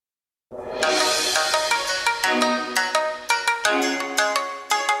This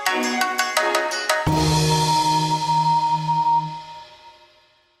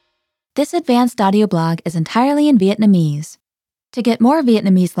advanced audio blog is entirely in Vietnamese. To get more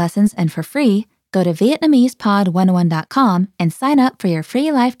Vietnamese lessons and for free, go to VietnamesePod101.com and sign up for your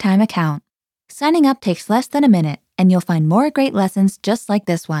free lifetime account. Signing up takes less than a minute, and you'll find more great lessons just like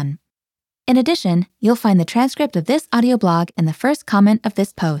this one. In addition, you'll find the transcript of this audio blog in the first comment of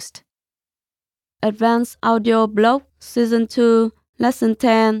this post. Advanced Audio Blog Season 2 Lesson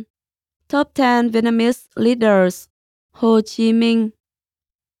 10 Top 10 Vietnamese Leaders. Ho Chi Minh.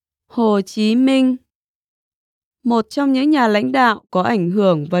 Ho Chi Minh, một trong những nhà lãnh đạo có ảnh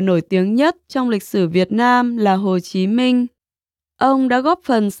hưởng và nổi tiếng nhất trong lịch sử Việt Nam là Ho Chi Minh. Ông đã góp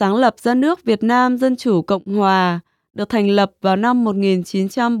phần sáng lập ra nước Việt Nam Dân Chủ Cộng Hòa, được thành lập vào năm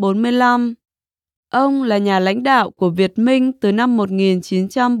 1945. Ông là nhà lãnh đạo của Viet Minh từ năm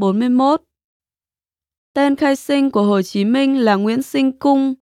 1941. Tên khai sinh của Ho Chi Minh là Nguyễn Sinh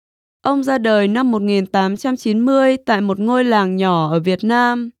Cung. Ông ra đời năm 1890 tại một ngôi làng nhỏ ở Việt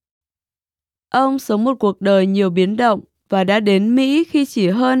Nam. Ông sống một cuộc đời nhiều biến động và đã đến Mỹ khi chỉ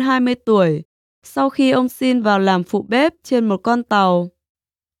hơn 20 tuổi, sau khi ông xin vào làm phụ bếp trên một con tàu.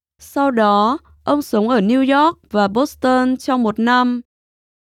 Sau đó, ông sống ở New York và Boston trong một năm,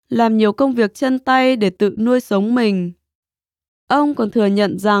 làm nhiều công việc chân tay để tự nuôi sống mình. Ông còn thừa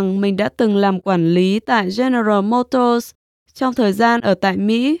nhận rằng mình đã từng làm quản lý tại General Motors trong thời gian ở tại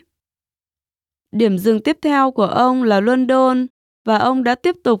Mỹ. Điểm dừng tiếp theo của ông là London, và ông đã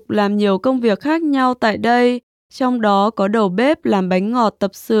tiếp tục làm nhiều công việc khác nhau tại đây, trong đó có đầu bếp làm bánh ngọt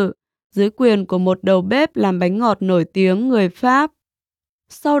tập sự, dưới quyền của một đầu bếp làm bánh ngọt nổi tiếng người Pháp.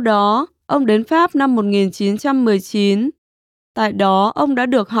 Sau đó, ông đến Pháp năm 1919. Tại đó, ông đã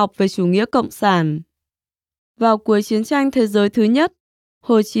được học về chủ nghĩa cộng sản. Vào cuối chiến tranh thế giới thứ nhất,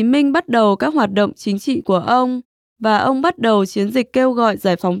 Hồ Chí Minh bắt đầu các hoạt động chính trị của ông, và ông bắt đầu chiến dịch kêu gọi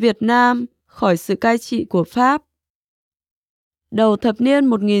giải phóng Việt Nam khỏi sự cai trị của Pháp. Đầu thập niên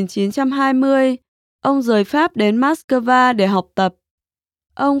 1920, ông rời Pháp đến Moscow để học tập.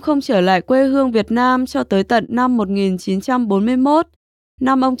 Ông không trở lại quê hương Việt Nam cho tới tận năm 1941,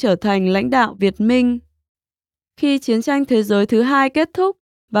 năm ông trở thành lãnh đạo Viet Minh. Khi chiến tranh thế giới thứ hai kết thúc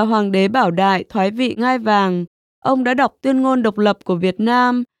và Hoàng đế Bảo Đại thoái vị ngai vàng, ông đã đọc tuyên ngôn độc lập của Việt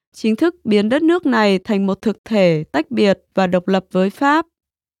Nam, chính thức biến đất nước này thành một thực thể tách biệt và độc lập với Pháp.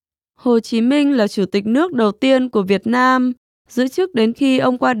 Hồ Chí Minh là chủ tịch nước đầu tiên của Việt Nam, giữ chức đến khi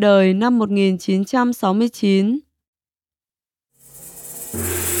ông qua đời năm 1969.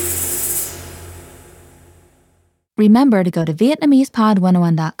 Remember to go to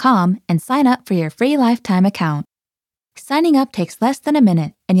VietnamesePod101.com and sign up for your free lifetime account. Signing up takes less than a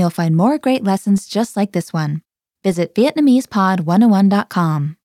minute, and you'll find more great lessons just like this one. Visit VietnamesePod101.com.